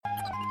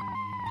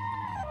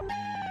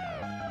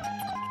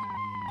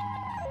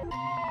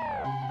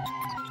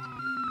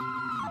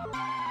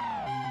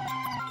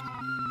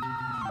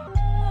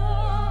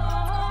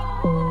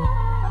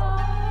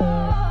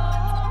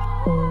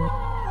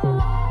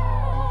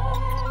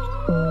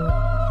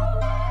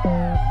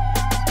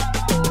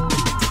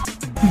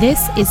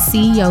This is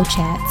CEO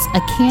Chats, a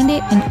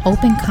candid and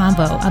open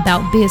convo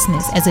about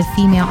business as a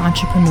female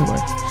entrepreneur.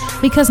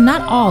 Because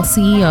not all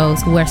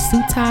CEOs wear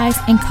suit ties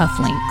and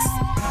cufflinks.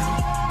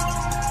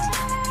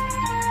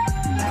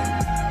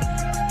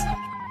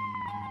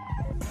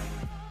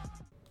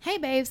 Hey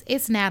babes,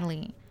 it's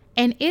Natalie.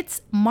 And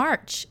it's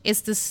March.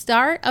 It's the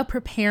start of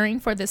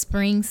preparing for the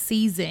spring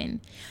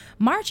season.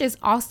 March is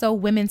also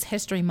Women's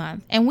History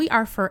Month, and we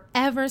are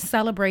forever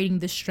celebrating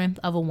the strength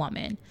of a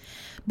woman.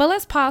 But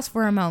let's pause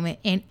for a moment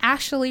and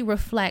actually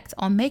reflect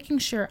on making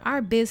sure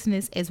our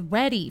business is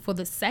ready for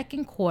the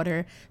second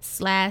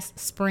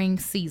quarter/spring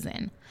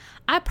season.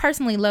 I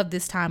personally love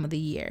this time of the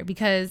year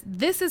because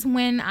this is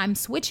when I'm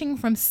switching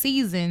from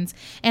seasons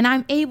and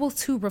I'm able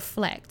to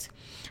reflect.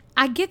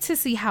 I get to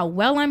see how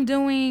well I'm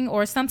doing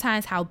or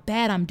sometimes how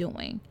bad I'm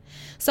doing.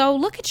 So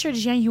look at your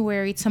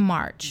January to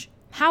March.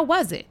 How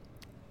was it?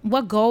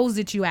 What goals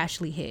did you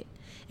actually hit?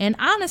 And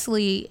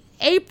honestly,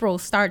 April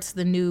starts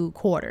the new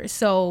quarter.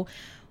 So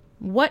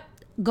what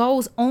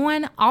goes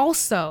on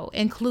also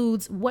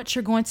includes what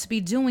you're going to be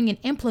doing and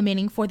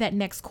implementing for that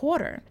next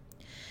quarter.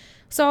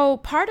 So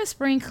part of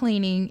spring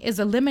cleaning is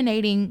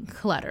eliminating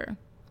clutter.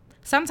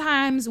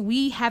 Sometimes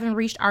we haven't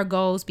reached our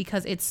goals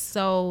because it's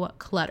so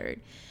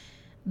cluttered.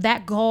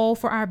 That goal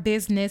for our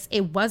business,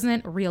 it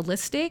wasn't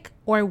realistic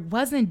or it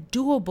wasn't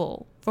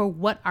doable for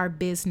what our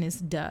business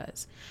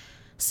does.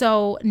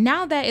 So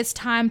now that it's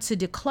time to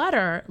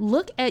declutter,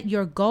 look at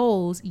your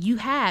goals you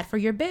had for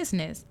your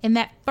business in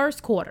that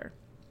first quarter.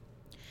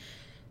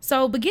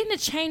 So begin to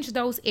change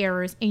those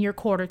errors in your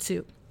quarter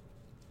two.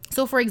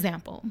 So for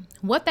example,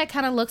 what that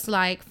kind of looks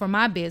like for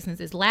my business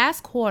is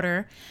last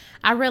quarter,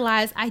 I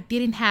realized I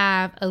didn't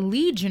have a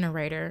lead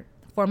generator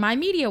for my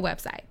media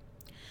website.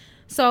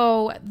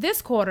 So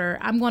this quarter,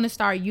 I'm going to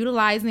start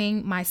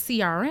utilizing my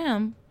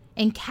CRM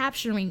and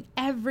capturing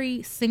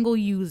every single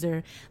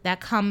user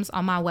that comes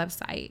on my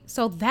website.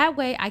 So that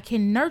way I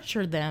can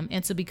nurture them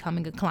into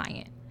becoming a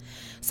client.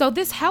 So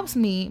this helps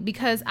me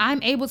because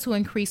I'm able to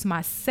increase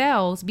my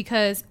sales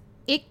because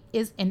it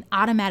is an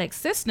automatic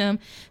system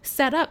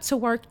set up to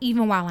work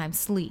even while I'm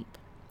asleep.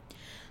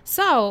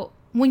 So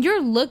when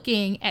you're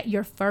looking at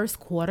your first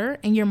quarter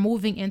and you're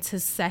moving into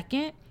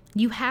second,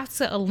 you have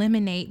to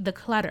eliminate the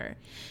clutter.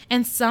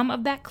 And some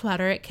of that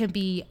clutter, it can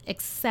be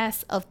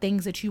excess of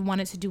things that you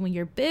wanted to do in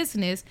your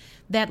business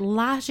that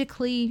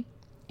logically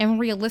and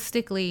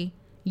realistically,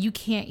 you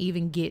can't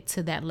even get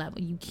to that level.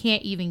 You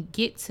can't even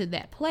get to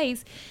that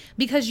place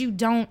because you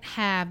don't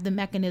have the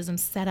mechanism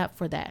set up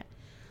for that.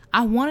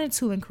 I wanted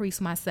to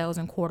increase my sales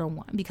in quarter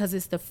one because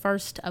it's the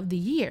first of the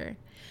year.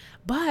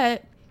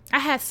 But I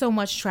had so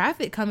much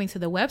traffic coming to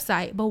the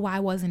website, but why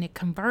wasn't it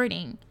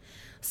converting?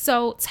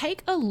 So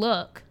take a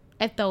look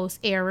at those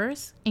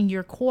errors in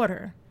your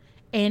quarter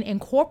and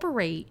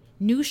incorporate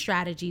new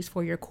strategies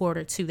for your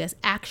quarter two that's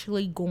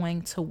actually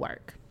going to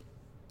work.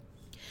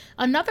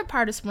 Another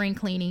part of spring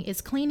cleaning is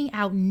cleaning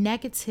out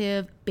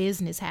negative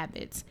business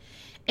habits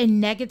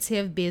and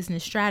negative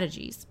business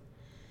strategies.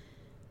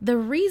 The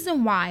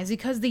reason why is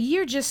because the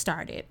year just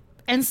started,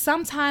 and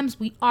sometimes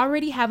we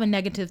already have a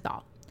negative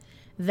thought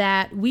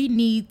that we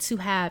need to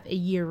have a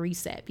year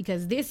reset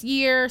because this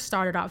year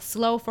started off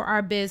slow for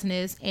our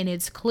business and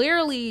it's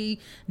clearly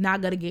not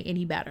going to get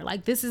any better.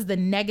 Like, this is the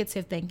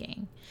negative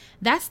thinking.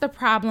 That's the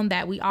problem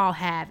that we all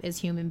have as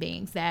human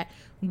beings, that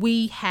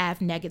we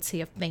have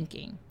negative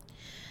thinking.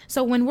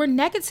 So when we're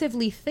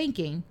negatively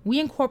thinking, we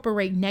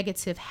incorporate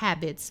negative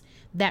habits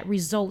that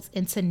results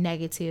into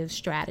negative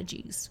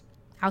strategies.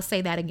 I'll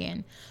say that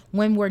again.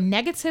 When we're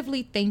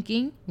negatively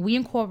thinking, we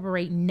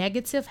incorporate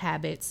negative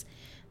habits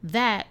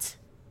that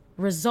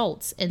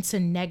results into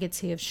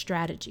negative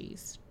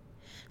strategies.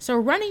 So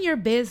running your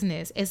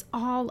business is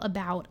all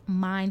about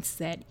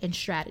mindset and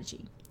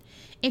strategy.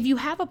 If you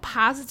have a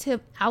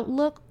positive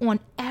outlook on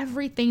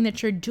everything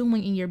that you're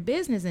doing in your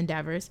business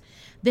endeavors,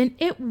 then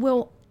it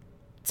will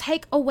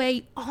take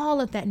away all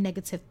of that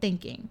negative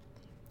thinking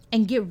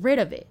and get rid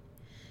of it.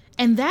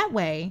 And that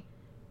way,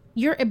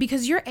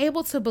 because you're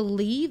able to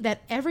believe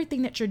that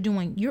everything that you're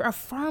doing, you're a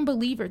firm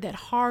believer that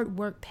hard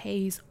work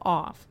pays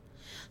off.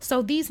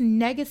 So these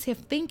negative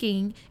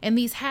thinking and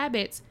these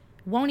habits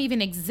won't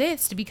even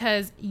exist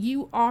because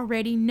you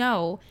already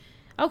know,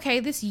 okay,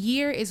 this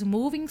year is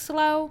moving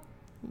slow.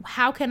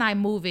 How can I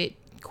move it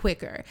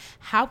quicker?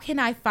 How can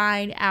I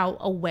find out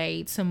a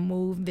way to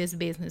move this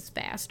business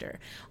faster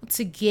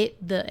to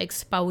get the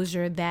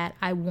exposure that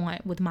I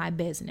want with my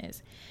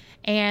business?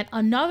 And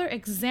another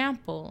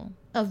example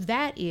of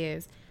that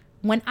is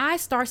when I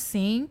start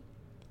seeing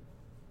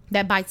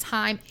that by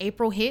time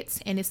April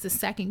hits and it's the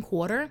second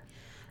quarter,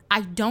 I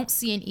don't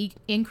see an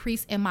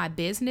increase in my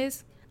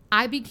business,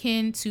 I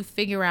begin to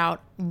figure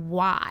out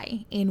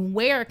why and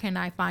where can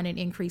I find an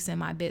increase in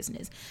my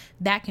business.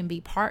 That can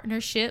be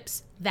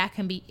partnerships, that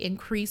can be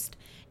increased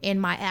in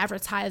my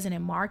advertising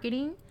and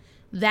marketing,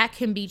 that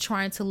can be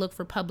trying to look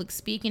for public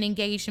speaking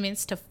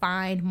engagements to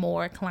find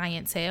more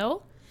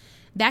clientele.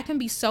 That can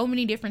be so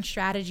many different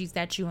strategies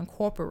that you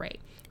incorporate.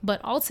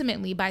 But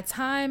ultimately, by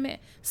time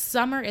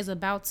summer is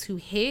about to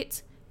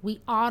hit,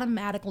 we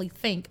automatically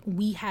think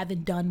we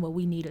haven't done what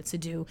we needed to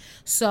do.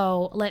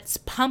 So let's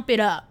pump it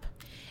up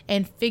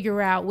and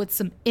figure out with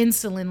some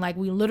insulin, like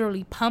we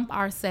literally pump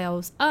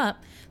ourselves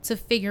up to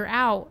figure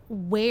out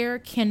where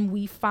can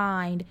we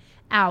find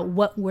out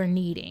what we're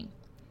needing.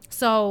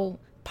 So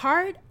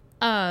part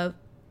of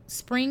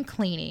spring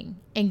cleaning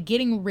and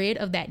getting rid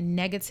of that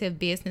negative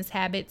business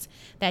habits,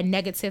 that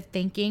negative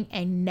thinking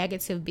and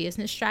negative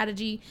business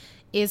strategy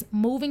is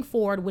moving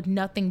forward with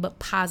nothing but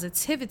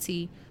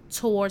positivity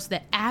towards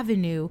the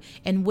avenue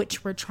in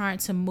which we're trying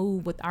to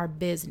move with our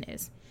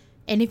business.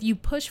 And if you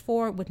push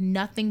forward with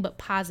nothing but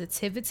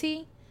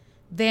positivity,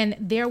 then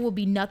there will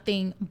be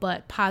nothing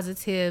but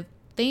positive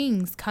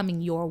things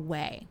coming your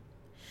way.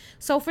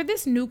 So for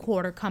this new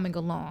quarter coming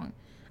along,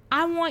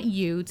 I want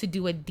you to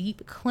do a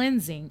deep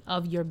cleansing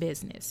of your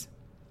business.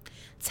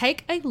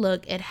 Take a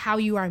look at how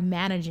you are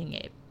managing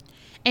it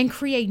and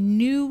create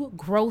new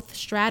growth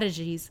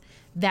strategies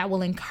that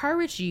will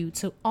encourage you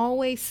to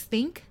always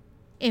think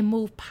and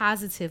move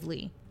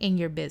positively in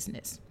your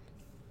business.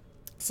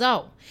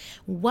 So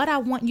what I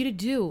want you to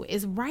do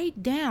is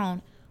write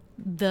down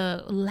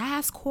the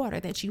last quarter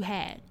that you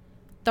had.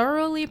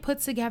 Thoroughly put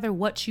together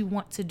what you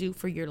want to do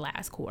for your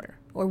last quarter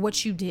or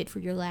what you did for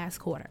your last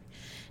quarter.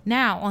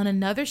 Now, on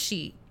another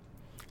sheet,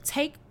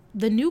 take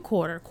the new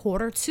quarter,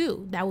 quarter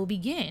 2 that will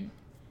begin,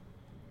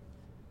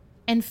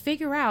 and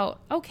figure out,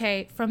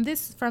 okay, from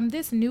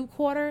this new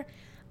quarter,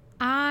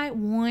 I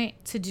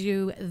want to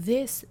do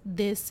this.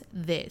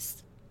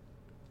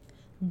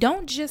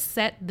 Don't just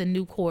set the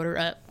new quarter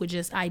up with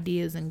just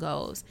ideas and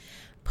goals.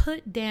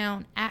 Put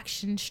down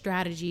action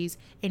strategies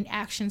and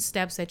action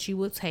steps that you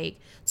will take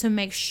to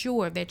make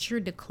sure that you're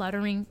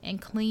decluttering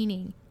and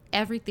cleaning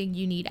everything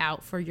you need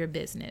out for your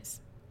business.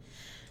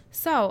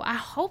 So I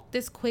hope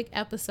this quick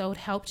episode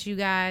helped you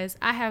guys.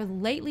 I have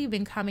lately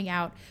been coming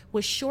out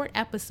with short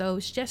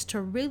episodes just to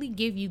really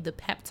give you the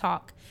pep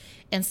talk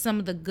and some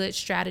of the good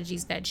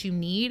strategies that you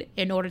need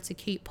in order to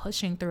keep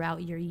pushing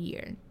throughout your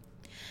year.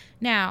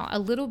 Now, a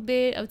little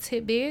bit of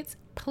tidbits.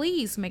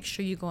 Please make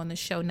sure you go in the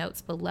show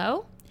notes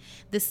below.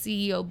 The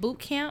CEO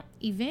Bootcamp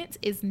event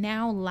is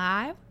now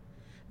live.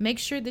 Make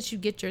sure that you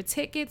get your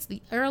tickets.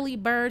 The early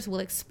birds will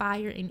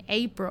expire in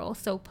April.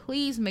 So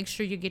please make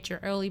sure you get your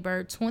early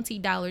bird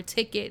 $20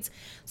 tickets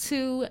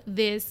to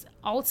this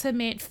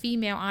Ultimate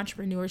Female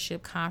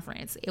Entrepreneurship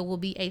Conference. It will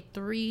be a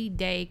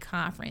 3-day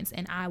conference,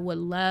 and I would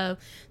love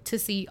to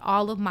see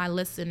all of my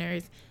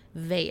listeners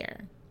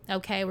there.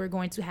 Okay, we're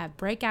going to have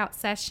breakout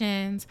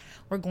sessions.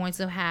 We're going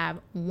to have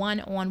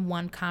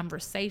one-on-one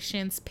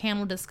conversations,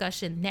 panel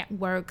discussion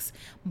networks,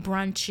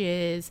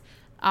 brunches,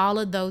 all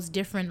of those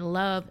different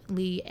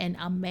lovely and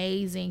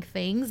amazing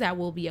things that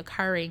will be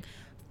occurring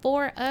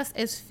for us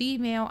as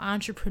female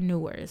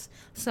entrepreneurs.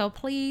 So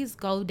please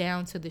go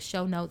down to the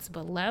show notes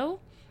below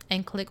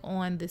and click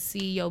on the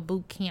CEO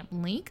Bootcamp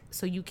link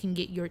so you can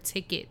get your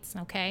tickets,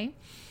 okay?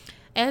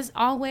 As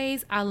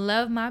always, I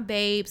love my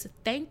babes.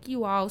 Thank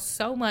you all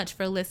so much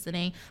for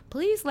listening.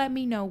 Please let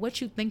me know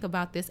what you think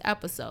about this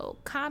episode.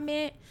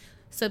 Comment,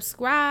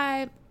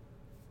 subscribe,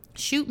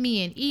 shoot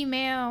me an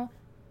email,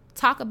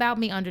 talk about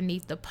me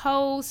underneath the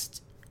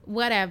post,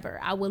 whatever.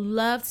 I would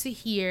love to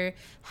hear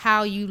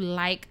how you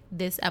like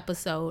this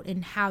episode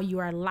and how you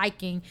are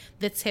liking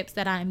the tips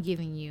that I am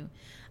giving you.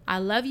 I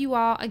love you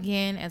all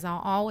again, as I'll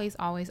always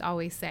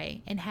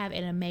say, and have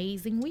an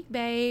amazing week,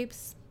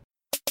 babes.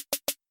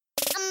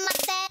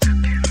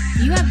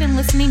 You have been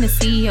listening to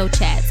CEO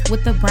Chats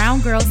with the Brown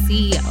Girl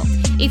CEO.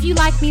 If you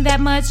like me that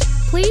much,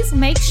 please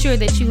make sure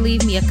that you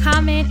leave me a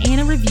comment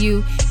and a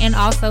review, and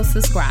also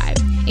subscribe.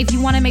 If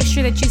you want to make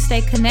sure that you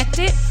stay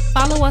connected,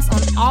 follow us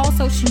on all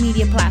social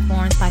media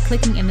platforms by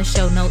clicking in the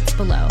show notes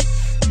below.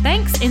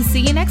 Thanks, and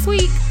see you next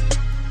week.